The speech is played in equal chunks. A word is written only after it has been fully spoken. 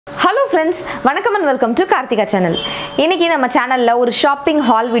Hello friends, வணக்கம் and welcome to Karthikhachannel. இன்னைக்கு நம்ம சேனல்ல ஒரு ஷாப்பிங்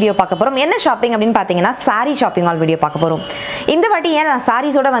ஹால் வீடியோ பார்க்க போறோம். என்ன ஷாப்பிங் அப்படினு பாத்தீங்கன்னா saree shopping haul வீடியோ பார்க்க போறோம். இந்த வாட்டி ஏன் நான்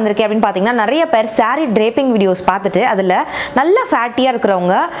sarees ஓட வந்திருக்கேன் அப்படினு பாத்தீங்கன்னா நிறைய பேர் saree draping வீடியோஸ் பார்த்துட்டு அதுல நல்ல ஃபேட்டியா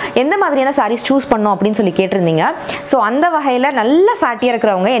இருக்குறவங்க எந்த மாதிரியான sarees சூஸ் பண்ணனும் அப்படினு சொல்லி கேட்டிருந்தீங்க. சோ அந்த வகையில நல்ல ஃபேட்டியா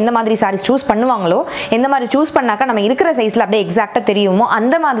இருக்குறவங்க எந்த மாதிரி sarees சூஸ் பண்ணுவாங்களோ, எந்த மாதிரி சூஸ் பண்ணாக்க நம்ம இருக்கிற சைஸ்ல அப்படியே எக்ஸாக்ட்டா தெரியுமோ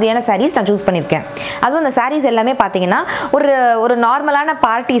அந்த மாதிரியான sarees நான் சூஸ் பண்ணிருக்கேன். அதுவும் அந்த sarees எல்லாமே பாத்தீங்கன்னா ஒரு நார்மலான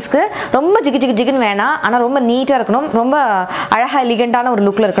பார்ட்டிஸ் ரொம்ப ஜிகின்னு வேணாம், ஆனா ரொம்ப நீட்டா இருக்கணும், ரொம்ப அழகா எலிகண்டான ஒரு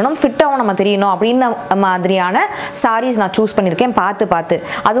லுக்ல இருக்கணும், ஃபிட்டாவும் நம்ம தெரியணும் அப்படின மாதிரியான sarees நான் சூஸ் பண்ணிருக்கேன் பார்த்து.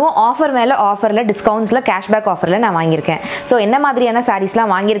 அதுவும் ஆஃபர் மேல ஆஃபர்ல டிஸ்கவுண்ட்ஸ்ல கேஷ்பேக் ஆஃபர்ல நான் வாங்கியிருக்கேன். சோ என்ன மாதிரியான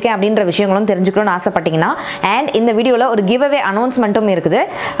sareesலாம் வாங்கியிருக்கேன் அப்படின்ற விஷயங்களும் தெரிஞ்சுக்கணும்னு ஆசைப்பட்டீங்கன்னா and இந்த வீடியோல ஒரு கிவ் அவே அனௌன்ஸ்மென்ட்டும் இருக்குது.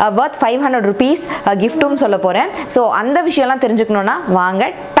 worth 500 rupees கிஃப்ட்டும் சொல்ல போறேன். சோ அந்த விஷயம்லாம் தெரிஞ்சுக்கணும்னா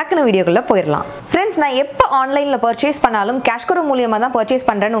வாங்க டக்குனு வீடியோக்குள்ள போயிரலாம். फ्रेंड्स நான் எப்ப ஆன்லைன்ல பர்ச்சேஸ் பண்ணாலும் கேஷ்கரோ மூலமா தான் பர்ச்சேஸ்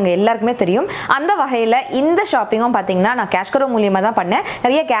பண்றேன்னு உங்க எல்லாருக்குமே தெரியும். அந்த வகையில இந்த ஷாப்பிங்கும் பாத்தீங்கன்னா நான் கேஷ்கரோ மூலமா தான் பண்ணேன்.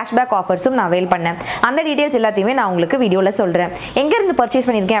 நிறைய கேஷ்பேக் ஆஃபர்ஸும் நான் அவேல் பண்ணேன். அந்த டீடைல்ஸ் எல்லாத்தையுமே நான் உங்களுக்கு வீடியோல சொல்றேன். எங்க இருந்து பர்ச்சேஸ்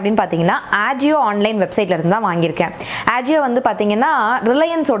பண்ணிருக்கேன் அப்படினு பாத்தீங்கன்னா ajio ஆன்லைன் வெப்சைட்ல இருந்து தான் வாங்கியிருக்கேன். ajio வந்து பாத்தீங்கன்னா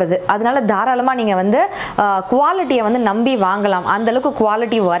ரிலையன்ஸ் ஓடது. அதனால தாராளமா நீங்க வந்து குவாலிட்டியை வந்து நம்பி வாங்கலாம். அந்த அளவுக்கு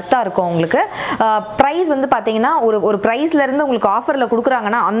குவாலிட்டி வர்த்தா இருக்கும் உங்களுக்கு. பிரைஸ் வந்து பாத்தீங்கன்னா ஒரு பிரைஸ்ல இருந்து உங்களுக்கு ஆஃபர்ல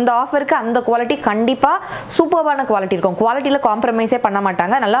கொடுக்குறாங்கன்னா அந்த ஆஃபருக்கு அந்த குவாலிட்டி கண்டிப்பா சூப்பர்பான குவாலிட்டி இருக்கும். குவாலிட்டில காம்ப்ரமைஸே பண்ண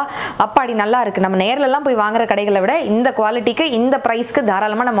மாட்டாங்க. நல்லா அப்பாடி நல்லா இருக்கு. நம்ம நேர்ல எல்லாம் போய் வாங்குற கடைகளை விட இந்த குவாலிட்டிக்கு இந்த பிரைஸ்க்கு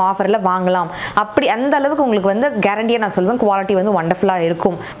தாராளமா நம்ம ஆஃபர்ல வாங்கலாம். அப்படி அந்த அளவுக்கு உங்களுக்கு வந்து கேரண்டியா நான் சொல்வேன் குவாலிட்டி வந்து வண்டர்ஃபுல்லா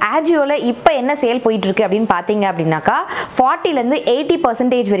இருக்கும். ajioல இப்போ என்ன சேல் போயிட்டு இருக்கு அப்படினு பாத்தீங்க அப்படினாக்கா 40 ல இருந்து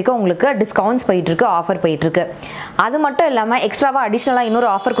 80% வரைக்கும் உங்களுக்கு டிஸ்கவுண்ட்ஸ் போயிட்டு இருக்கு, ஆஃபர் போயிட்டு இருக்கு. அது மட்டும் இல்லாம எக்ஸ்ட்ராவா அடிஷனலா இன்னொரு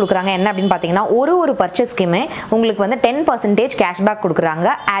ஆஃபர் கொடுக்குறாங்க. என்ன அப்படினு பாத்தீங்கன்னா ஒரு பர்ச்சேஸ்க்குமே உங்களுக்கு வந்து 10% கேஷ்பேக் கொடுக்குறாங்க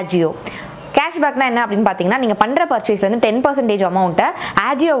ajio. கேஷ்பேக்னா என்ன அப்படின்னு பார்த்தீங்கன்னா நீங்கள் பண்ணுற பர்ச்சேஸ்ல இருந்து 10% அமௌண்ட்டை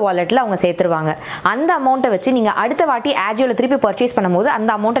ajio வாலெட்டில் அவங்க சேர்த்துருவாங்க. அந்த அமௌண்ட்டை வச்சு நீங்கள் அடுத்த வாட்டி ajioல திருப்பி பர்ச்சேஸ் பண்ணும்போது அந்த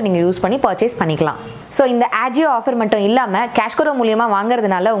அமௌண்ட்டை நீங்கள் யூஸ் பண்ணி பர்ச்சேஸ் பண்ணிக்கலாம். ஸோ இந்த ajio ஆஃபர் மட்டும் இல்லாமல் கேஷ்கரோ மூலியமா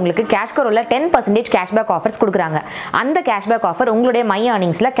வாங்குறதுனால உங்களுக்கு கேஷ்கரோவில் 10% கேஷ்பேக் ஆஃபர்ஸ் கொடுக்குறாங்க. அந்த கேஷ்பேக் ஆஃபர் உங்களுடைய மை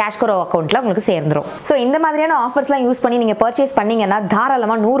ஏர்னிங்ஸில் கேஷ்கரோ அக்கௌண்ட்டில் உங்களுக்கு சேர்ந்துடும். ஸோ இந்த மாதிரியான ஆஃபர்ஸ்லாம் யூஸ் பண்ணி நீங்கள் பர்ச்சேஸ் பண்ணீங்கன்னா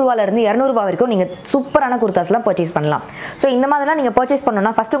தாராளமாக 100 ரூபாயிலிருந்து 200 ரூபாய் வரைக்கும் நீங்கள் சூப்பரான குர்தாஸ்லாம் பர்ச்சேஸ் பண்ணலாம். ஸோ இந்த மாதிரிலாம் நீங்கள் பர்ச்சேஸ்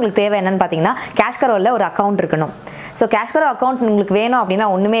பண்ணணும்னா ஃபர்ஸ்ட் உங்களுக்கு தேவை என்னன்னு பார்த்தீங்கன்னா கேஷ்கரோல ஒரு அக்கவுண்ட் இருக்கணும். ஸோ கேஷ்கரோ அக்கவுண்ட் உங்களுக்கு வேணும் அப்படின்னா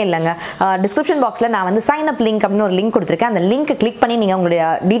ஒன்றுமே இல்லைங்க. டிஸ்கிரிப்ஷன் பாக்ஸில் நான் வந்து சைன் அப் லிங்க் அப்படின்னு ஒரு லிங்க் கொடுத்துருக்கேன். அந்த லிங்க் கிளிக் பண்ணி நீங்கள் உங்களுடைய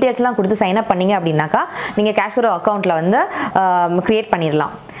டீட்டெயில்ஸ்லாம் கொடுத்து சைன் அப் பண்ணீங்க அப்படின்னாக்கா நீங்கள் கேஷ்கரோ அக்கௌண்ட்டில் வந்து கிரியேட்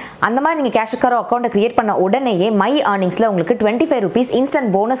பண்ணிடலாம். அந்த மாதிரி நீங்கள் கேஷ்கரோ அக்கௌண்ட்டை கிரியேட் பண்ண உடனேயே மை ஏர்னிங்ஸில் உங்களுக்கு 25 rupees இன்ஸ்டன்ட்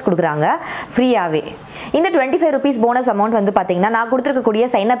போனஸ் கொடுக்குறாங்க ஃப்ரீயாகவே. இந்த 25 rupees போனஸ் அமௌண்ட் வந்து பார்த்தீங்கன்னா நான் கொடுத்துருக்கக்கூடிய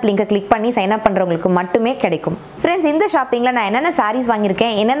சைன் அப் லிங்கை கிளிக் பண்ணி சைன் அப் பண்ணுறவங்களுக்கு மட்டுமே கிடைக்கும். ஃப்ரெண்ட்ஸ் இந்த ஷாப்பிங்கில் நான் என்னென்ன சாரீஸ்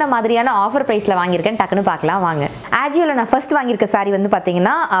வாங்கியிருக்கேன், என்னென்ன மாதிரியான ஆஃபர் ப்ரைஸில் வாங்கியிருக்கேன் டக்குன்னு பார்க்கலாம் வாங்க. ajioல நான் ஃபர்ஸ்ட் வாங்கியிருக்க சாரீ வந்து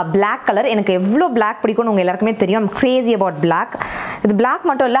பார்த்தீங்கன்னா பிளாக் கலர். எனக்கு எவ்வளோ பிளாக் பிடிக்கும்னு உங்கள் எல்லாருக்குமே தெரியும். Crazy about black. இது பிளாக்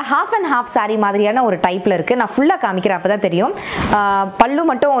மட்டும் இல்லை, ஹாஃப் அண்ட் ஹாஃப் சாரீ மாதிரியான ஒரு டைப்பில் இருக்குது. நான் ஃபுல்லாக காமிக்கிறேன் அப்போ தான் தெரியும். பல்லு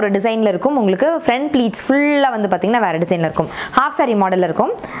மட்டும் ஒரு டிசைனில் இருக்கும். உங்களுக்கு ஃப்ரண்ட் ப்ளீட்ஸ் ஃபுல்லாக வந்து பார்த்தீங்கன்னா வேறு டிசைனில் இருக்கும். ஹாஃப் சாரீ மாடலில்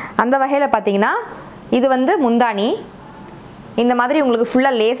இருக்கும். அந்த வகையில் பார்த்தீங்கன்னா இது வந்து முந்தானி. இந்த மாதிரி உங்களுக்கு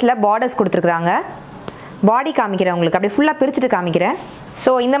ஃபுல்லாக லேஸில் பார்டர்ஸ் கொடுத்துருக்குறாங்க. பாடி காமிக்கிறேன் உங்களுக்கு, அப்படியே ஃபுல்லாக பிரிச்சுட்டு காமிக்கிறேன்.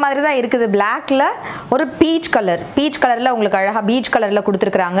 ஸோ இந்த மாதிரி தான் இருக்குது. பிளாக்ல ஒரு பீச் கலரில் உங்களுக்கு அழகாக பீச் கலரில்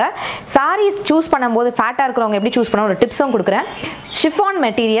கொடுத்துருக்குறாங்க. சாரீஸ் சூஸ் பண்ணும்போது ஃபேட்டாக இருக்கிறவங்க எப்படி சூஸ் பண்ண ஒரு டிப்ஸும் கொடுக்குறேன். ஷிஃபான்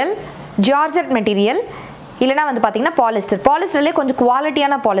மெட்டீரியல், ஜார்ஜெட் மெட்டீரியல், இல்லைனா வந்து பார்த்தீங்கன்னா பாலிஸ்டர்லேயே கொஞ்சம்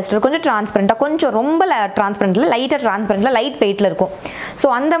குவாலிட்டியான பாலிஸ்டர், கொஞ்சம் டிரான்ஸ்பரண்ட்டாக, கொஞ்சம் ரொம்ப டிரான்ஸ்பரண்ட்டில் லைட்டாக டிரான்ஸ்பரண்ட்டில் லைட் வெயிட்டில் இருக்கும். ஸோ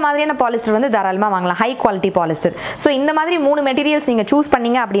அந்த மாதிரியான பாலிஸ்டர் வந்து தாராளமாக வாங்கலாம், ஹை குவாலிட்டி பாலிஸ்டர். ஸோ இந்த மாதிரி 3 மெட்டீரியல்ஸ் நீங்கள் சூஸ்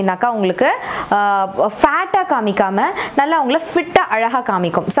பண்ணீங்க அப்படின்னாக்கா உங்களுக்கு ஃபேட்டாக காமிக்காமல் நல்லா உங்களை ஃபிட்டாக அழகாக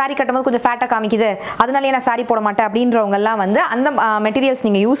காமிக்கும். சாரீ கட்டும்போது கொஞ்சம் ஃபேட்டாக காமிக்குது, அதனாலேயே நான் சாரீ போட மாட்டேன் அப்படின்றவங்கெல்லாம் வந்து அந்த மெட்டீரியல்ஸ்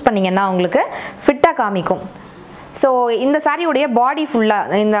நீங்கள் யூஸ் பண்ணிங்கன்னா உங்களுக்கு ஃபிட்டாக காமிக்கும். ஸோ இந்த சாரியுடைய பாடி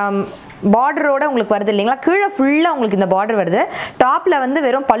ஃபுல்லாக இந்த பார்டரோட உங்களுக்கு வருது இல்லைங்களா, கீழே ஃபுல்லாக உங்களுக்கு இந்த பார்டர் வருது. டாப்பில் வந்து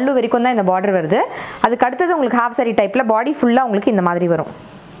வெறும் பல்லு வரைக்கும் தான் இந்த பார்டர் வருது. அதுக்கு அடுத்தது உங்களுக்கு ஹாஃப் சாரி டைப்பில் பாடி ஃபுல்லாக உங்களுக்கு இந்த மாதிரி வரும்.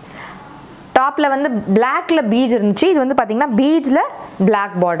 டாப்பில் வந்து பிளாக்ல பீஜ் இருந்துச்சு. இது வந்து பார்த்தீங்கன்னா பீஜில்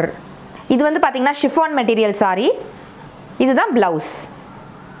பிளாக் பார்டர். இது வந்து பார்த்தீங்கன்னா ஷிஃபான் மெட்டீரியல் சாரி. இதுதான் ப்ளவுஸ்.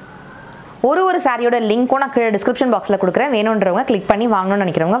 ஒரு சாரியோட லிங்க்கும் நான் கீழே டிஸ்கிரிப்ஷன் பாக்ஸில் கொடுக்குறேன். வேணுன்றவங்க கிளிக் பண்ணி வாங்கணும்னு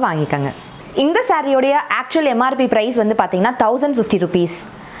நினைக்கிறவங்க வாங்கிக்கோங்க. இந்த சாரியோடைய ஆக்சுவல் எம்ஆர்பி ப்ரைஸ் வந்து பார்த்தீங்கன்னா 1050 rupees.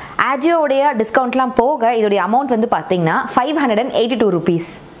 ajioடைய டிஸ்கவுண்ட்லாம் போக இதோடைய அமௌண்ட் வந்து பார்த்தீங்கன்னா 582 rupees.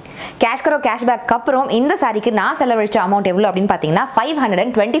 கேஷ் கரோ கேஷ்பேக் அப்புறம் இந்த சாரிக்கு நான் செலவழிச்ச அமௌண்ட் எவ்வளோ அப்படின்னு பார்த்தீங்கன்னா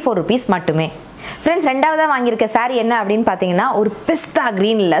 524 rupees மட்டுமே. ஃப்ரெண்ட்ஸ், ரெண்டாவதாக வாங்கியிருக்க சாரீ என்ன அப்படின்னு பார்த்தீங்கன்னா ஒரு பிஸ்தா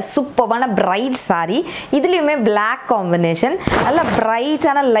க்ரீனில் சூப்பரான பிரைட் சாரீ. இதுலேயுமே பிளாக் காம்பினேஷன், நல்ல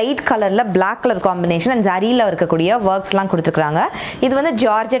பிரைட்டான லைட் கலரில் பிளாக் கலர் காம்பினேஷன் அண்ட் சாரியில் இருக்கக்கூடிய ஒர்க்ஸ்லாம் கொடுத்துருக்குறாங்க. இது வந்து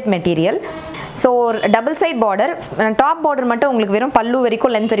georgette material. So double side border, top border மட்டும் உங்களுக்கு வெறும் பல்லு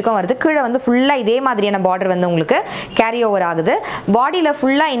வரைக்கும் லென்த் வரைக்கும் வருது. கீழே வந்து ஃபுல்லாக இதே மாதிரியான பார்டர் வந்து உங்களுக்கு கேரி ஓவர் ஆகுது. பாடியில்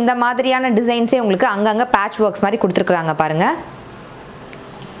ஃபுல்லாக இந்த மாதிரியான டிசைன்ஸே உங்களுக்கு அங்கங்கே பேட்ச் ஒர்க்ஸ் மாதிரி கொடுத்துருக்குறாங்க பாருங்கள்.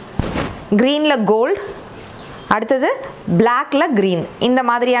 க்ரீனில் கோல்டு, அடுத்தது பிளாக்ல க்ரீன், இந்த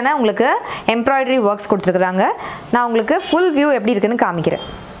மாதிரியான உங்களுக்கு எம்ப்ராய்டரி ஒர்க்ஸ் கொடுத்துருக்குறாங்க. நான் உங்களுக்கு ஃபுல் வியூ எப்படி இருக்குன்னு காமிக்கிறேன்.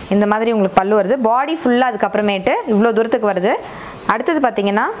 இந்த மாதிரி உங்களுக்கு பல்லு வருது, பாடி ஃபுல்லாக அதுக்கப்புறமேட்டு இவ்வளோ தூரத்துக்கு வருது. அடுத்தது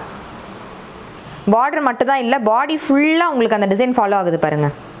பார்த்தீங்கன்னா பார்டர் மட்டும் தான் இல்லை, பாடி ஃபுல்லாக உங்களுக்கு அந்த டிசைன் ஃபாலோ ஆகுது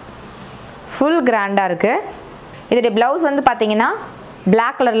பாருங்கள். ஃபுல் கிராண்டாக இருக்குது. இதோடைய ப்ளவுஸ் வந்து பார்த்தீங்கன்னா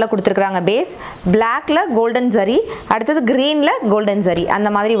பிளாக் கலரில் கொடுத்துருக்குறாங்க. பேஸ் பிளாக்ல கோல்டன் ஜரி, அடுத்தது க்ரீனில் கோல்டன் ஜரி, அந்த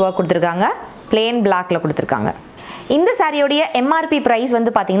மாதிரி ஒர்க் கொடுத்துருக்காங்க. பிளெயின் பிளாக்ல கொடுத்துருக்காங்க. இந்த சாரியோடைய எம்ஆர்பி ப்ரைஸ்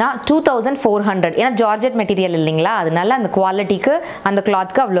வந்து பார்த்தீங்கன்னா 2400. ஏன்னா ஜார்ஜெட் மெட்டீரியல் இல்லைங்களா, அதனால அந்த குவாலிட்டிக்கு அந்த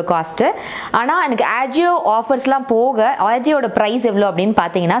கிளாத்க்கு அவ்வளோ காஸ்ட்டு. ஆனால் எனக்கு ஆஜியோ ஆஃபர்ஸ்லாம் போக ஆஜியோட ப்ரைஸ் எவ்வளோ அப்படின்னு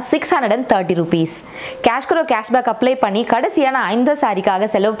பார்த்தீங்கன்னா 630 rupees. கேஷ் கரோ கேஷ்பேக் அப்ளை பண்ணி கடைசியான இந்த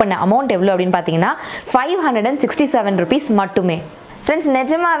சாரிக்காக செலவு பண்ண அமௌண்ட் எவ்வளோ அப்படின்னு பார்த்தீங்கன்னா 567 rupees மட்டுமே. ஃப்ரெண்ட்ஸ்,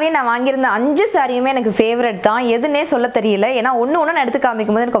 நிஜமாவே நான் வாங்கியிருந்த 5 சாரியுமே எனக்கு ஃபேவரட் தான். எதுனே சொல்ல தெரியல. ஏன்னா ஒன்று நான் எடுத்து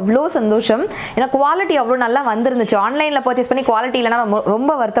காமிக்கும் போது எனக்கு அவ்வளோ சந்தோஷம். ஏன்னா குவாலிட்டி அவ்வளோ நல்லா வந்துருந்துச்சு. ஆன்லைனில் பர்ச்சேஸ் பண்ணி குவாலிட்டி இல்லைனா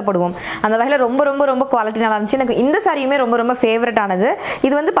ரொம்ப வருத்தப்படுவோம். அந்த வகையில் ரொம்ப ரொம்ப ரொம்ப குவாலிட்டி நல்லா இருந்துச்சு. எனக்கு இந்த சாரியுமே ரொம்ப ரொம்ப ஃபேவரட் ஆனது.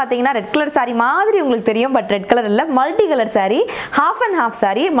 இது வந்து பார்த்தீங்கன்னா ரெட் கலர் சாரி மாதிரி உங்களுக்கு தெரியும், பட் ரெட் கலர் இல்லை, multi colour sorry, half and half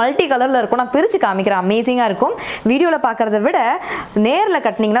sorry, multi கலரில் இருக்கும். நான் பிரித்து காமிக்கிறேன், அமேசிங்காக இருக்கும். வீடியோவில் பார்க்குறத விட நேரில்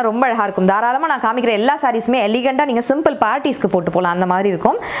கட்டினீங்கன்னா ரொம்ப அழகாக இருக்கும். தாராளமாக நான் காமிக்கிற எல்லா சாரீஸுமே எலிகண்டாக நீங்கள் சிம்பிள் பார்ட்டிஸ்க்கு போட்டு போகலாம், அந்த மாதிரி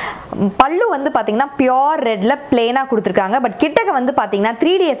இருக்கும். பல்லு வந்து பார்த்தீங்கன்னா பியோர் ரெட்ல பிளேனாக கொடுத்துருக்காங்க. பட் கிட்டக்க வந்து பார்த்தீங்கன்னா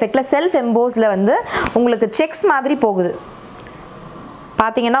 3D எஃபெக்ட்ல செல்ஃப் எம்போஸ்ல வந்து உங்களுக்கு செக்ஸ் மாதிரி போகுது.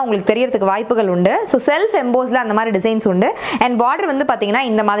 பார்த்தீங்கன்னா உங்களுக்கு தெரியறதுக்கு வாய்ப்புகள் உண்டு. ஸோ செல்ஃப் எம்போஸில் அந்த மாதிரி டிசைன்ஸ் உண்டு. அண்ட் பார்டர் வந்து பார்த்தீங்கன்னா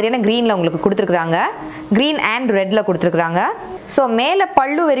இந்த மாதிரியான க்ரீனில் உங்களுக்கு கொடுத்துருக்குறாங்க, க்ரீன் அண்ட் ரெட்டில் கொடுத்துருக்குறாங்க. ஸோ மேலே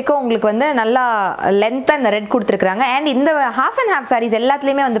பல்லு வரைக்கும் உங்களுக்கு வந்து நல்லா லென்த்தாக இந்த ரெட் கொடுத்துருக்குறாங்க. அண்ட் இந்த ஹாஃப் அண்ட் ஹாஃப் சாரீஸ்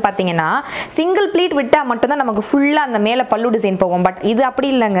எல்லாத்துலேயுமே வந்து பார்த்தீங்கன்னா சிங்கிள் ப்ளீட் விட்டால் மட்டும்தான் நமக்கு ஃபுல்லாக அந்த மேலே பல்லு டிசைன் போகும். பட் இது அப்படி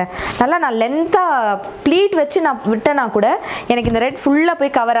இல்லைங்க, நல்லா நான் லென்த்தாக ப்ளீட் வச்சு நான் விட்டேன்னா கூட எனக்கு இந்த ரெட் ஃபுல்லாக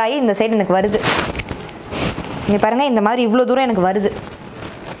போய் கவர் ஆகி இந்த சைடு எனக்கு வருது. இங்கே பாருங்கள், இந்த மாதிரி இவ்வளோ தூரம் எனக்கு வருது.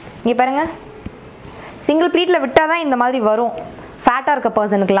 இங்கே பாருங்கள், சிங்கிள் ப்ளீட்டில் விட்டால் தான் இந்த மாதிரி வரும் ஃபேட்டாக இருக்க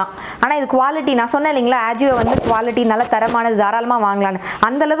பர்சனுக்குலாம். ஆனால் இது குவாலிட்டி, நான் சொன்னேன் இல்லைங்களா, ஆஜியோ வந்து குவாலிட்டி நல்ல தரமானது, தாராளமாக வாங்கலான்னு.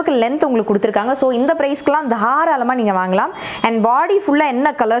 அந்தளவுக்கு லென்த் உங்களுக்கு கொடுத்துருக்காங்க. ஸோ இந்த ப்ரைஸ்க்கெலாம் தாராளமாக நீங்கள் வாங்கலாம். அண்ட் பாடி ஃபுல்லாக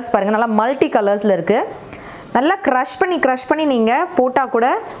என்ன கலர்ஸ் பாருங்கள், நல்லா மல்டி கலர்ஸில் இருக்குது. நல்லா க்ரஷ் பண்ணி நீங்கள் போட்டால் கூட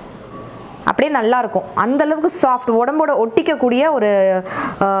அப்படியே நல்லாயிருக்கும். அந்தளவுக்கு சாஃப்ட், உடம்போட ஒட்டிக்கக்கூடிய ஒரு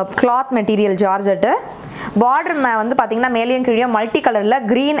கிளாத் மெட்டீரியல் ஜார்ஜெட்டு. பார்டர் வந்து பார்த்தீங்கன்னா மேலேயும் கீழே மல்டி கலரில்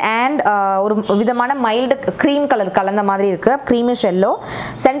க்ரீன் அண்ட் ஒரு விதமான மைல்டு க்ரீம் கலர் கலந்த மாதிரி இருக்குது, க்ரீமிஷ் எல்லோ.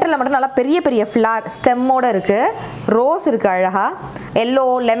 சென்டரில் மட்டும் நல்லா பெரிய பெரிய ஃப்ளார் ஸ்டெம்மோடு இருக்குது, ரோஸ் இருக்குது அழகாக, எல்லோ,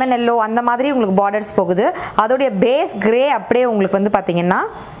 லெமன் எல்லோ அந்த மாதிரி உங்களுக்கு பார்டர்ஸ் போகுது. அதோடைய பேஸ் கிரே அப்படியே உங்களுக்கு வந்து பார்த்தீங்கன்னா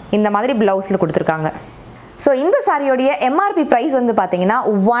இந்த மாதிரி ப்ளவுஸில் கொடுத்துருக்காங்க. ஸோ இந்த சாரியோடைய எம்ஆர்பி ப்ரைஸ் வந்து பார்த்தீங்கன்னா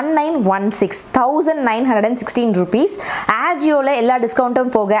 1916 rupees. ஆஜியோவில் எல்லா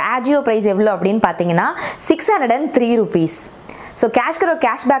டிஸ்கவுண்ட்டும் போக ஆஜியோ ப்ரைஸ் எவ்வளோ அப்படின்னு பார்த்தீங்கன்னா 603 rupees. ஸோ கேஷ் கரோ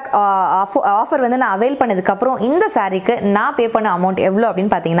கேஷ்பேக் ஆஃபர் வந்து நான் அவைல் பண்ணதுக்கப்புறம் இந்த சாரிக்கு நான் பே பண்ண அமௌண்ட் எவ்வளோ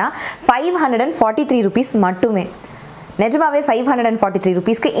அப்படின்னு பார்த்தீங்கன்னா 543 rupees மட்டுமே. நிஜமாவே 543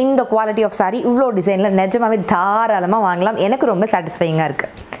 rupeesக்கு இந்த குவாலிட்டி ஆஃப் சாரி இவ்வளோ டிசைனில் நிஜமாவே தாராளமாக வாங்கலாம். எனக்கு ரொம்ப சாட்டிஸ்ஃபைங்காக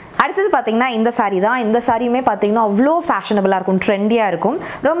இருக்குது. அடுத்தது பார்த்தீங்கன்னா இந்த சாரீ தான். இந்த சாரியுமே பார்த்தீங்கன்னா அவ்வளோ ஃபேஷனபிளாக இருக்கும், ட்ரெண்டியாக இருக்கும்.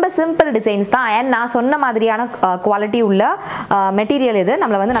 ரொம்ப சிம்பிள் டிசைன்ஸ் தான். அண்ட் நான் சொன்ன மாதிரியான குவாலிட்டி உள்ள மெட்டீரியல் இது.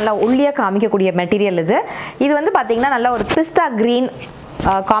 நம்மளை வந்து நல்லா ஒல்லியாக காமிக்கக்கூடிய மெட்டீரியல் இது. இது வந்து பார்த்தீங்கன்னா நல்லா ஒரு பிஸ்தா க்ரீன்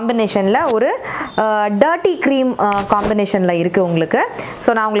காம்பினேஷனில் ஒரு டர்ட்டி க்ரீம் காம்பினேஷனில் இருக்குது உங்களுக்கு. ஸோ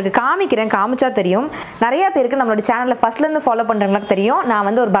நான் உங்களுக்கு காமிச்சா தெரியும். நிறையா பேருக்கு நம்மளோட சேனலில் ஃபஸ்ட்லேருந்து ஃபாலோ பண்ணுறவங்களுக்கு தெரியும் நான்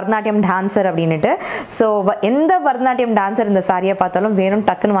வந்து ஒரு பரதநாட்டியம் டான்ஸர் அப்படின்ட்டு. ஸோ எந்த பரதநாட்டியம் டான்ஸர் இந்த சாரியை பார்த்தாலும் வேணும்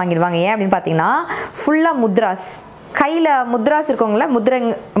டக்குன்னு வாங்கிடுவாங்க. ஏன் அப்படின்னு பார்த்தீங்கன்னா ஃபுல்லாக முத்ராஸ், கையில் முத்ராஸ் இருக்கவங்கள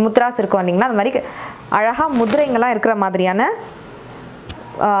முத்ராஸ் இருக்கும் இல்லைங்களா, அந்த மாதிரி அழகாக முதிரைங்கள்லாம் இருக்கிற மாதிரியான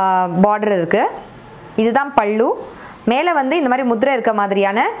பார்டர் இருக்குது. இதுதான் பல்லு. மேலே வந்து இந்த மாதிரி முதிரை இருக்க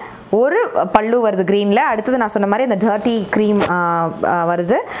மாதிரியான ஒரு பல்லு வருது க்ரீனில். அடுத்தது நான் சொன்ன மாதிரி இந்த டர்ட்டி க்ரீம்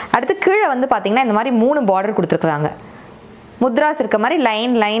வருது. அடுத்து கீழே வந்து பார்த்திங்கன்னா இந்த மாதிரி 3 பார்டர் கொடுத்துருக்குறாங்க. முத்ராஸ் இருக்க மாதிரி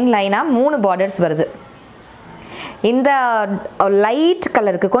லைனாக 3 பார்டர்ஸ் வருது. இந்த லைட்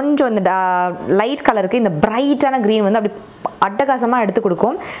கலருக்கு கொஞ்சம் இந்த லைட் கலருக்கு இந்த பிரைட்டான க்ரீன் வந்து அப்படி அட்டகாசமாக எடுத்து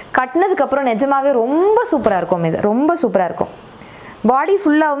கொடுக்கும். கட்டினதுக்கப்புறம் நிஜமாவே ரொம்ப சூப்பராக இருக்கும். இது ரொம்ப சூப்பராக இருக்கும். பாடி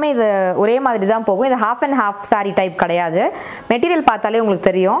ஃபுல்லாகவுமே இது ஒரே மாதிரி தான் போகும். இது half and half sari type கிடையாது. மெட்டீரியல் பார்த்தாலே உங்களுக்கு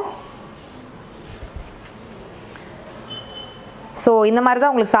தெரியும். ஸோ இந்த மாதிரி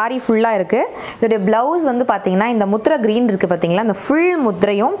தான் உங்களுக்கு சாரீ ஃபுல்லாக இருக்குது. இதோடைய ப்ளவுஸ் வந்து பார்த்திங்கன்னா இந்த முத்திரை க்ரீன் இருக்குது பார்த்திங்களா, இந்த ஃபுல்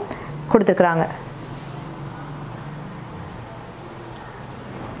முத்திரையும் கொடுத்துருக்குறாங்க.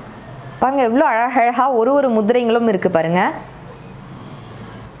 பாருங்கள் எவ்வளோ அழகாக ஒரு முத்திரைங்களும் இருக்குது பாருங்கள்.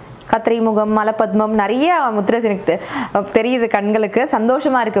 கத்திரி முகம், மலப்பத்மம், நிறைய முத்திரை எனக்கு தெரியுது, கண்களுக்கு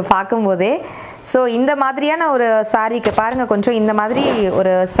சந்தோஷமாக இருக்குது பார்க்கும்போதே. ஸோ இந்த மாதிரியான ஒரு சாரீக்கு பாருங்கள், கொஞ்சம் இந்த மாதிரி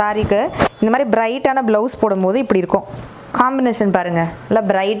ஒரு சாரீக்கு இந்த மாதிரி பிரைட்டான ப்ளவுஸ் போடும்போது இப்படி இருக்கும். காம்பினேஷன் பாருங்கள், நல்லா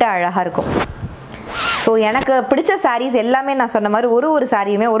பிரைட்டாக அழகாக இருக்கும். ஸோ எனக்கு பிடிச்ச சாரீஸ் எல்லாமே நான் சொன்ன மாதிரி ஒரு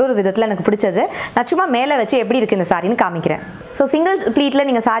சாரியுமே ஒரு விதத்தில் எனக்கு பிடிச்சது. நான் சும்மா மேலே வச்சு எப்படி இருக்குது இந்த சாரின்னு காமிக்கிறேன். ஸோ சிங்கிள் ப்ளீட்டில்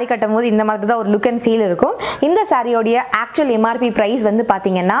நீங்கள் சாரீ கட்டும் போது இந்த மாதிரி தான் ஒரு லுக் அண்ட் ஃபீல் இருக்கும். இந்த சாரியோடைய ஆக்சுவல் எம்ஆர்பி ப்ரைஸ் வந்து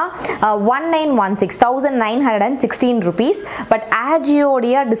பார்த்தீங்கன்னா 1916 rupees. பட்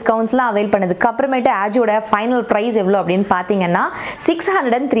ஆஜியோடைய டிஸ்கவுண்ட்ஸ்லாம் அவைல் பண்ணதுக்கு அப்புறமேட்டு ஆஜியோட ஃபைனல் ப்ரைஸ் எவ்வளோ அப்படின்னு பார்த்தீங்கன்னா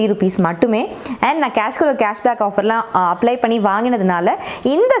 603 rupees மட்டுமே. அண்ட் நான் கேஷ்பேக் ஆஃபர்லாம் அப்ளை பண்ணி வாங்கினதுனால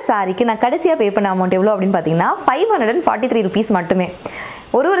இந்த சாரிக்கு நான் கடைசியாக பே பண்ண அமௌண்ட் எவ்வளோ அப்படின்னு பார்த்தீங்கன்னா 543 rupees மட்டுமே.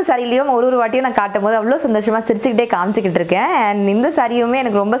 ஒரு சாரிலையும் ஒரு வாட்டியும் நான் காட்டும் போது அவ்வளோ சந்தோஷமாக சிரிச்சுக்கிட்டே காமிச்சிக்கிட்டு இருக்கேன். அண்ட் இந்த சாரியுமே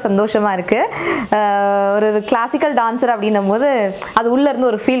எனக்கு ரொம்ப சந்தோஷமாக இருக்குது. ஒரு கிளாசிக்கல் டான்ஸர் அப்படின்னும் போது அது உள்ளேருந்து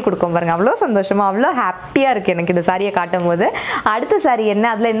ஒரு ஃபீல் கொடுக்கும் பாருங்கள். அவ்வளோ சந்தோஷமாக, அவ்வளோ ஹாப்பியாக இருக்குது எனக்கு இந்த சாரியை காட்டும் போது. அடுத்த சாரி என்ன,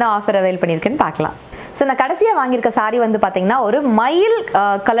 அதில் என்ன ஆஃபர் அவைல் பண்ணியிருக்கேன்னு பார்க்கலாம். ஸோ நான் கடைசியாக வாங்கியிருக்க சாரி வந்து பார்த்தீங்கன்னா ஒரு மயில்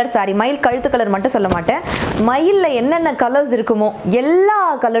கலர் சாரி. மயில் கழுத்து கலர் மட்டும் சொல்ல மாட்டேன், மயிலில் என்னென்ன கலர்ஸ் இருக்குமோ எல்லா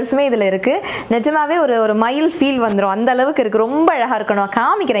கலர்ஸுமே இதில் இருக்குது. நிஜமாவே ஒரு மயில் ஃபீல் வந்துடும், அந்த அளவுக்கு இருக்குது. ரொம்ப அழகாக இருக்கணும்.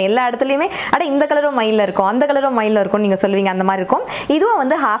 காமிக்கிறேன் எல்லா இடத்துலையுமே, இந்த கலரும் மயிலில் இருக்கும், அந்த கலரும் மயிலில் இருக்கும் நீங்கள் சொல்லுவீங்க, அந்த மாதிரி இருக்கும். இதுவும்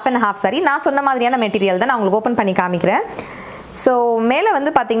வந்து ஹாஃப் அண்ட் ஹாஃப் சாரி. நான் சொன்ன மாதிரியான மெட்டீரியல் தான் நான் உங்களுக்கு ஓப்பன் பண்ணி காமிக்கிறேன். ஸோ மேலே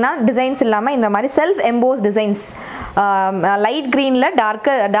வந்து பார்த்திங்கன்னா டிசைன்ஸ் இல்லாமல் இந்த மாதிரி செல்ஃப் எம்போஸ் டிசைன்ஸ், லைட் க்ரீனில்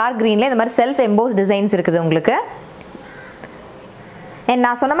டார்க் க்ரீனில் இந்த மாதிரி செல்ஃப் எம்போஸ் டிசைன்ஸ் இருக்குது உங்களுக்கு.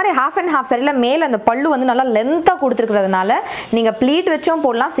 நான் சொன்ன மாதிரி ஹாஃப் அண்ட் ஹாஃப் சரியில் மேலே அந்த பல்லு வந்து நல்லா லென்த்தாக கொடுத்துருக்கிறதுனால நீங்கள் ப்ளீட் வச்சும்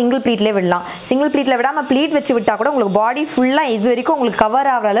போடலாம், சிங்கிள் ப்ளீட்லேயே விடலாம். சிங்கிள் ப்ளீட்டில் விடாமல் ப்ளீட் வச்சு விட்டால் கூட உங்களுக்கு பாடி ஃபுல்லாக இது வரைக்கும் உங்களுக்கு கவர்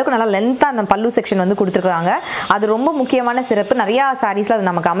ஆகிற அளவுக்கு நல்லா லென்த்தாக அந்த பல்லு செக்ஷன் வந்து கொடுத்துருக்குறாங்க. அது ரொம்ப முக்கியமான சிறப்பு. நிறையா சாரீஸில் அது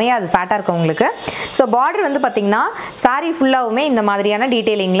நமக்கு அமையாது, ஃபேட்டாக இருக்கும் உங்களுக்கு. ஸோ பார்டர் வந்து பார்த்திங்கன்னா சாரீ ஃபுல்லாகவுமே இந்த மாதிரியான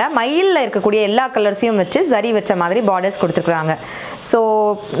டீட்டெயிலிங்கில் மயிலில் இருக்கக்கூடிய எல்லா கலர்ஸையும் வச்சு சரி வச்ச மாதிரி பார்டர்ஸ் கொடுத்துருக்குறாங்க. ஸோ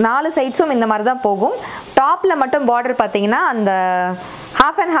 4 சைட்ஸும் இந்த மாதிரி தான் போகும். டாப்பில் மட்டும் பார்டர் பார்த்திங்கன்னா அந்த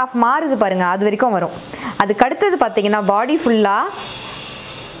ஹாஃப் அண்ட் ஹாஃப் மாறுது பாருங்கள், அது வரைக்கும் வரும். அதுக்கு அடுத்தது பார்த்திங்கன்னா பாடி ஃபுல்லாக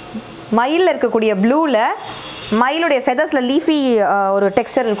மயிலில் இருக்கக்கூடிய ப்ளூவில் மயிலுடைய ஃபெதர்ஸில் லீஃபி ஒரு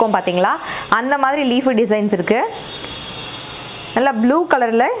டெக்ஸ்சர் இருக்கும் பார்த்தீங்களா, அந்த மாதிரி லீஃபி டிசைன்ஸ் இருக்குது. நல்லா ப்ளூ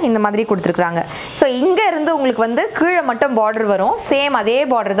கலரில் இந்த மாதிரி கொடுத்துருக்குறாங்க. ஸோ இங்கே இருந்து உங்களுக்கு வந்து கீழே மட்டும் பார்டர் வரும். சேம் அதே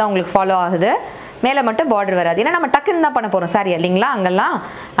பார்டர் தான் உங்களுக்கு ஃபாலோ ஆகுது, மேலே மட்டும் பார்டர் வராது. ஏன்னா நம்ம டக்குன்னு தான் பண்ண போகிறோம் சாரி இல்லைங்களா அங்கெல்லாம்,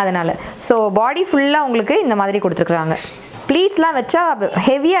 அதனால். ஸோ பாடி ஃபுல்லாக உங்களுக்கு இந்த மாதிரி கொடுத்துருக்குறாங்க. ப்ளீட்ஸ்லாம் வச்சா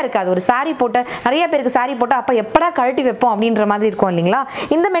ஹெவியாக இருக்காது. ஒரு சாரீ போட்ட நிறைய பேருக்கு சாரீ போட்டால் அப்போ எப்படா கழட்டி வைப்போம் அப்படின்ற மாதிரி இருக்கும் இல்லைங்களா.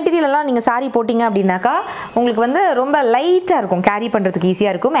 இந்த மெட்டீரியலெல்லாம் நீங்கள் சாரீ போட்டிங்க அப்படின்னாக்கா உங்களுக்கு வந்து ரொம்ப லைட்டாக இருக்கும், கேரி பண்ணுறதுக்கு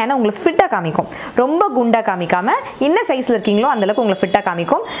ஈஸியாக இருக்கும். ஏன்னா உங்களுக்கு ஃபிட்டாக காமிக்கும், ரொம்ப குண்டாக காமிக்காமல் என்ன சைஸில் இருக்கீங்களோ அந்தளவுக்கு உங்களுக்கு ஃபிட்டாக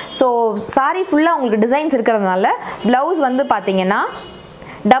காமிக்கும். ஸோ சாரீ ஃபுல்லாக உங்களுக்கு டிசைன்ஸ் இருக்கிறதுனால ப்ளவுஸ் வந்து பார்த்தீங்கன்னா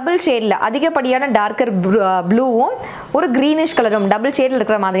டபுள் ஷேடில் அதிகப்படியான டார்க்கர் ப்ளூவும் ஒரு க்ரீனிஷ் கலரும் டபுள் ஷேடில்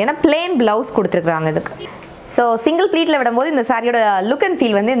இருக்கிற மாதிரியான பிளெயின் ப்ளவுஸ் கொடுத்துருக்குறாங்க இதுக்கு. ஸோ சிங்கிள் ப்ளீட்டில் விடும்போது இந்த சாரியோட லுக் அண்ட்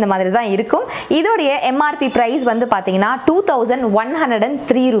ஃபீல் வந்து இந்த மாதிரி தான் இருக்கும். இதோடைய எம்ஆர்பி ப்ரைஸ் வந்து பார்த்தீங்கன்னா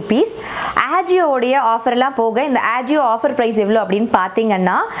 2103 rupees. ஆஜியோடைய ஆஃபர்லாம் போக இந்த ஆஜியோ ஆஃபர் ப்ரைஸ் எவ்வளோ அப்படின்னு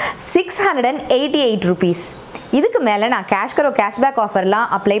பார்த்தீங்கன்னா 688 rupees. இதுக்கு மேலே நான் கேஷ்பேக்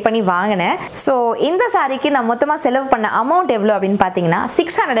ஆஃபர்லாம் அப்ளை பண்ணி வாங்கினேன். ஸோ இந்த சாரிக்கு நான் மொத்தமாக செலவு பண்ண அமௌண்ட் எவ்வளோ அப்படின்னு பார்த்தீங்கன்னா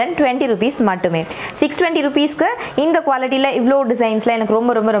 620 rupees மட்டுமே. 620 rupeesக்கு இந்த குவாலிட்டியில் இவ்வளோ டிசைன்ஸில் எனக்கு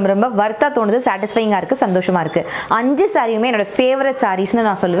ரொம்ப ரொம்ப ரொம்ப ரொம்ப வர்த்தாக தோணுது, சாட்டிஸ்ஃபைங்காக இருக்குது, சந்தோஷமாக இருக்குது. 5 சாரியுமே என்னோட ஃபேவரட் சாரீஸ்னு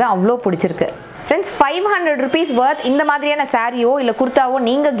நான் சொல்லுவேன், அவ்வளோ பிடிச்சிருக்கு. ஃப்ரெண்ட்ஸ் 500 rupees வர்த் இந்த மாதிரியான சாரியோ இல்லை குர்த்தாவோ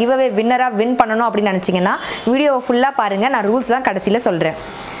நீங்கள் கிவ் அவே வின்னராக வின் பண்ணணும் அப்படின்னு நினச்சிங்கன்னா வீடியோவை ஃபுல்லாக பாருங்கள், நான் ரூல்ஸ்லாம் கடைசியில் சொல்கிறேன்.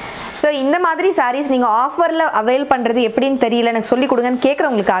 ஸோ இந்த மாதிரி சாரீஸ் நீங்கள் ஆஃபரில் அவைல் பண்ணுறது எப்படின்னு தெரியல, எனக்கு சொல்லிக் கொடுங்கன்னு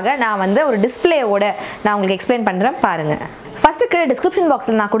கேட்குறவங்களுக்காக நான் வந்து ஒரு டிஸ்பிளேயோட நான் உங்களுக்கு எக்ஸ்பிளைன் பண்ணுறேன் பாருங்கள். ஃபஸ்ட்டு கீழே டிஸ்கிரிப்ஷன்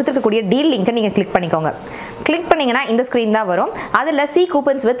பாக்ஸில் நான் கொடுத்துருக்கக்கூடிய டீல் லிங்க்கை நீங்கள் கிளிக் பண்ணிக்கோங்க. கிளிக் பண்ணிங்கன்னா இந்த ஸ்க்ரீன் தான் வரும். அதில் சி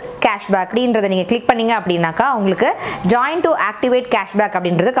கூப்பன்ஸ் வித் கேஷ்பேக் அப்படின்றத நீங்கள் கிளிக் பண்ணிங்க அப்படின்னாக்கா உங்களுக்கு ஜாயின் டு ஆக்டிவேட் கேஷ்பேக்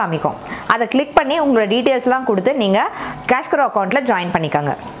அப்படின்றது காமிக்கும். அதை கிளிக் பண்ணி உங்களோட டீட்டெயில்ஸ்லாம் கொடுத்து நீங்கள் கேஷ்கரோ அக்கௌண்ட்டில் ஜாயின்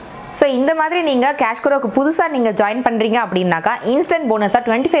பண்ணிக்கோங்க. ஸோ இந்த மாதிரி நீங்கள் கேஷ்கரோக்கு புதுசாக நீங்கள் ஜாயின் பண்ணுறீங்க அப்படின்னாக்கா இன்ஸ்டன்ட் போனஸாக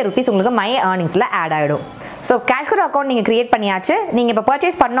 25 rupees உங்களுக்கு மை ஏர்னிங்ஸில் ஆட் ஆகிடும். ஸோ கேஷ்கரோ அக்கௌண்ட் நீங்கள் கிரியேட் பண்ணியாச்சு. நீங்கள் இப்போ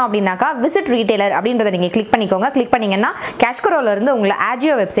பர்ச்சேஸ் பண்ணோம் அப்படின்னாக்கா விசிட் ரீட்டைலர் அப்படின்றத நீங்கள் கிளிக் பண்ணிக்கோங்க. கிளிக் பண்ணிங்கன்னா கேஷ்கரோலேருந்து உங்களை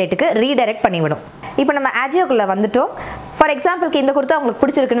ஆஜியோ வெப்சைட்டுக்கு ரீடைரக்ட் பண்ணிவிடும். இப்போ நம்ம ஆஜியோக்குள்ளே வந்துட்டோம். ஃபார் எக்ஸாம்பிளுக்கு இந்த குர்த்தா உங்களுக்கு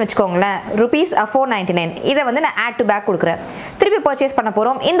பிடிச்சிருக்குன்னு வச்சுக்கோங்களேன், ₹499. இதை வந்து நான் ஆட் டு பேக் கொடுக்குறேன். திருப்பி பர்ச்சேஸ் பண்ண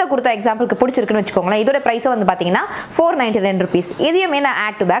போகிறோம். இந்த குர்த்தா எக்ஸாம்பிளுக்கு பிடிச்சிருக்குன்னு வச்சுக்கோங்களேன், இதோட ப்ரைஸும் வந்து பார்த்தீங்கன்னா ₹499. இதையுமே நான்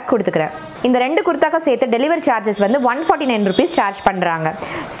ஆட் டு பேக் கொடுத்துக்கிறேன். இந்த ரெண்டு குர்த்தாக்கும் சேர்த்து டெலிவரி சார்ஜஸ் வந்து ₹149 சார்ஜ் பண்ணுறாங்க.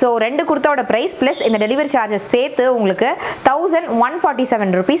 ஸோ ரெண்டு குர்த்தாவோட ப்ரைஸ் ப்ளஸ் இந்த டெலிவரி சார்ஜஸ் சேர்த்து உங்களுக்கு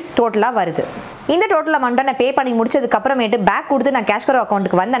 ₹1147 டோட்டலாக வருது. இந்த டோட்டல் அமௌண்ட்டை நான் பே பண்ணி முடிச்சதுக்கப்புறமேட்டு பேக் கொடுத்து நான் கேஷ்கரோ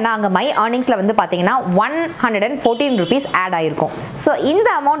அக்கௌண்ட்டுக்கு வந்தேன்னா அங்கே மை ஏர்னிங்ஸில் வந்து பார்த்தீங்கன்னா ₹114 ஆட் ஆகிருக்கும். ஸோ இந்த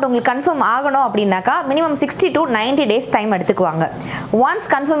அமௌண்ட் உங்களுக்கு கன்ஃபார்ம் ஆகணும் அப்படின்னாக்கா மினிமம் 60 to 90 days டைம் எடுத்துக்குவாங்க. ஒன்ஸ்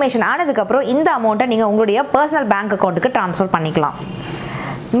கன்ஃபர்மேஷன் ஆனதுக்கப்புறம் இந்த அமௌண்ட்டை நீங்கள் உங்களுடைய பர்சனல் பேங்க் அக்கௌண்ட்டுக்கு ட்ரான்ஸ்ஃபர் பண்ணிக்கலாம்.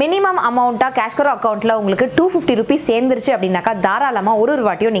 மினிமம் அமௌண்ட்டாக கேஷ்கரோ அக்கௌண்ட்டில் உங்களுக்கு ₹250 சேர்ந்துருச்சு அப்படின்னாக்கா தாராளமாக ஒரு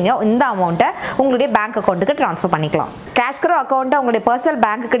வாட்டியும் நீங்கள் இந்த அமௌண்ட்டை உங்களுடைய பேங்க் அக்கௌண்ட்டுக்கு ட்ரான்ஸ்ஃபர் பண்ணிக்கலாம். கேஷ்கரோ அக்கௌண்ட்டை உங்களுடைய பர்சனல்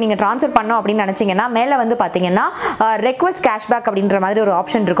பேங்க்குக்கு நீங்கள் ட்ரான்ஸ்ஃபர் பண்ணோம் அப்படின்னு நினச்சிங்கன்னா மேலே வந்து பார்த்தீங்கன்னா ரெக்வஸ்ட் கேஷ்பேக் அப்படின்ற மாதிரி ஒரு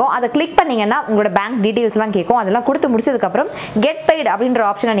ஆப்ஷன் இருக்கும். அதை கிளிக் பண்ணிங்கன்னா உங்களோட பேங்க் டீட்டெயில்ஸ்லாம் கேட்கும். அதெல்லாம் கொடுத்து முடிச்சதுக்கப்புறம் கெட் பெய்டு அப்படின்ற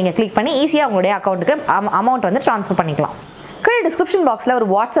ஆப்ஷனை நீங்கள் கிளிக் பண்ணி ஈஸியாக உங்களுடைய அக்கௌண்ட்டுக்கு அமௌண்ட் வந்து ட்ரான்ஸ்ஃபர் பண்ணிக்கலாம். கீழே டிஸ்கிரிப்ஷன் பாக்ஸில் ஒரு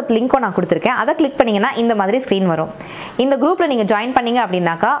வாட்ஸ்அப் லிங்க்கும் நான் கொடுத்துருக்கேன். அதை கிளிக் பண்ணிங்கன்னா இந்த மாதிரி ஸ்க்ரீன் வரும். இந்த குரூப்பில் நீங்கள் ஜாயின் பண்ணீங்க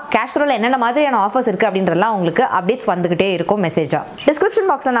அப்படின்னாக்கா கேஷ்கரோவில் என்னென்ன மாதிரியான ஆஃபர்ஸ் இருக்குது அப்படின்றதெல்லாம் உங்களுக்கு அப்டேட்ஸ் வந்துகிட்டே இருக்கும் மெசேஜாக. டிஸ்கிரிப்ஷன்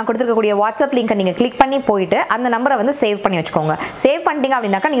பாக்ஸில் நான் கொடுத்துருக்கக்கூடிய வாட்ஸ்அப் லிங்கை நீங்கள் கிளிக் பண்ணி போயிட்டு அந்த நம்பரை வந்து சேவ் பண்ணி வச்சுக்கோங்க. சேவ் பண்ணிட்டீங்க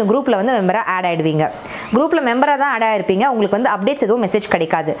அப்படின்னாக்கா நீங்கள் குரூப்பில் வந்து மெம்பராக ஆட் ஆகிடுவீங்க. குரூப்பில் மெம்பராக தான் ஆட் ஆகிருப்பீங்க. உங்களுக்கு வந்து அப்டேட்ஸ் எதுவும் மெசேஜ்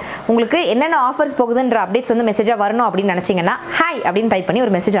கிடைக்காது. உங்களுக்கு என்னென்ன ஆஃபர்ஸ் போகுதுன்ற அப்டேட்ஸ் வந்து மெசேஜாக வரணும் அப்படின்னு நினச்சிங்கன்னா ஹாய் அப்படின்னு டைப் பண்ணி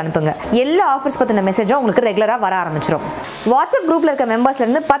ஒரு மெசேஜ் அனுப்புங்க. எல்லா ஆஃபர்ஸ் பற்றின மெசேஜும் உங்களுக்கு ரெகுலராக வர ஆரம்பிச்சிடும். வாட்ஸ்அப் குரூப்பில் இருக்க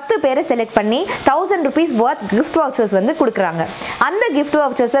மெம்பர்ஸ்லேருந்து 10 பேரை செலக்ட் பண்ணி ₹1000 worth gift vouchers வந்து கொடுக்குறாங்க. அந்த gift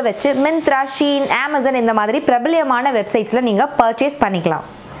vouchersஐ வச்சு மிந்த்ரா, ஷீன், அமேசான் இந்த மாதிரி பிரபலியமான வெப்சைட்ஸில் நீங்கள் பர்ச்சேஸ் பண்ணிக்கலாம்.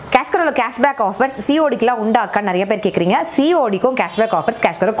 கேஷ்கரோவில் கேஷ்பேக் ஆஃபர்ஸ் சிஓடிக்குலாம் உண்டாக்கா நிறைய பேர் கேட்குறீங்க. சிஓடிக்கும் கேஷ்பேக் ஆஃபர்ஸ்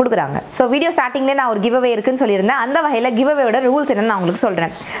கேஷ்கரோ கொடுக்குறாங்க. ஸோ வீடியோ ஸ்டார்டிங்லேயே நான் ஒரு கிவ் அவே இருக்குன்னு சொல்லியிருந்தேன். அந்த வகையில் கிவ் அவேயோட ரூல்ஸ் என்னன்னு நான் உங்களுக்கு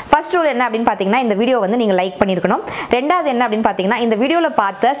சொல்கிறேன். ஃபர்ஸ்ட் ரூல் என்ன அப்படின்னு பார்த்தீங்கன்னா இந்த வீடியோ வந்து நீங்கள் லைக் பண்ணியிருக்கணும். ரெண்டாவது என்ன அப்படின்னு பார்த்தீங்கன்னா இந்த வீடியோவில்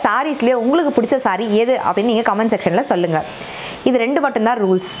பார்த்த சாரீஸ்லேயே உங்களுக்கு பிடிச்ச சாரீ எது அப்படின்னு நீங்கள் கமெண்ட் செக்ஷனில் சொல்லுங்கள். இது ரெண்டு மட்டும்தான்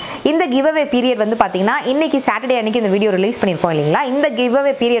ரூல்ஸ். இந்த கிவ் அவே பீரியட் வந்து பார்த்தீங்கன்னா இன்னைக்கு சாட்டர்டே அன்னைக்கு இந்த வீடியோ ரிலீஸ் பண்ணியிருப்போம் இல்லைங்களா. இந்த கிவ்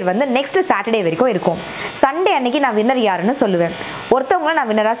அவே பீரியட் வந்து நெக்ஸ்ட் சாட்டர்டே வரைக்கும் இருக்கும். சண்டே அன்னைக்கு நான் வின்னர் யாருன்னு சொல்லுவேன். ஒருத்தவங்களை நான்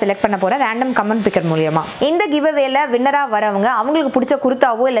வின்னராக செலக்ட் பண்ண போகிறேன் ரேண்டம் கமெண்ட் பிக்கர் மூலியமா. இந்த கிவ் அவேல வின்னராக வரவங்க அவங்களுக்கு பிடிச்ச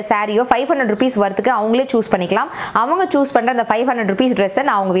குர்த்தாவோ இல்லை சாரியோ ₹500 வரத்துக்கு அவங்களே சூஸ் பண்ணிக்கலாம். அவங்க சூஸ் பண்ணுற அந்த ₹500 ட்ரெஸ்ஸை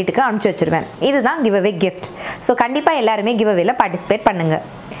நான் அவங்க வீட்டுக்கு அனுப்பிச்சு வச்சிருவேன். இதுதான் கிவ் அவே கிஃப்ட். ஸோ கண்டிப்பாக எல்லாருமே கிவ் அவேல பார்ட்டிசிபேட் பண்ணுங்க.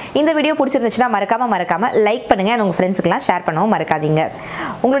 இந்த வீடியோ பிடிச்சிருந்துச்சுன்னா மறக்காம லைக் பண்ணுங்க. உங்கள் ஃப்ரெண்ட்ஸுக்கெல்லாம் ஷேர் பண்ணவும் மறக்காதீங்க.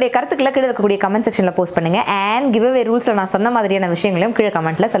 உங்களுடைய கருத்துக்களை கீழே இருக்கக்கூடிய கமெண்ட் செக்ஷனில் போஸ்ட் பண்ணுங்க. அண்ட் கிவ் அவே ரூல்ஸில் நான் சொன்ன மாதிரியான விஷயங்களையும் கீழே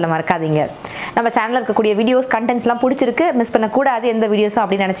கமெண்ட்டில் சொல்ல மறக்காதீங்க. நம்ம சேனலில் இருக்கக்கூடிய வீடியோஸ் கண்டென்ட்ஸ்லாம் பிடிச்சிருக்கு, மிஸ் பண்ணக்கூடாது எந்த வீடியோஸும்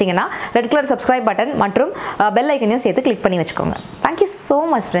அப்படின்னு நினச்சிங்கன்னா ரெட் கலர் சப்ஸ்கிரைப் பட்டன் மற்றும் பெல் ஐக்கனையும் சேர்த்து கிளிக் பண்ணி வச்சுக்கோங்க. Thank you so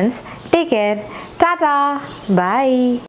much friends. Take care. Tata. பாய்.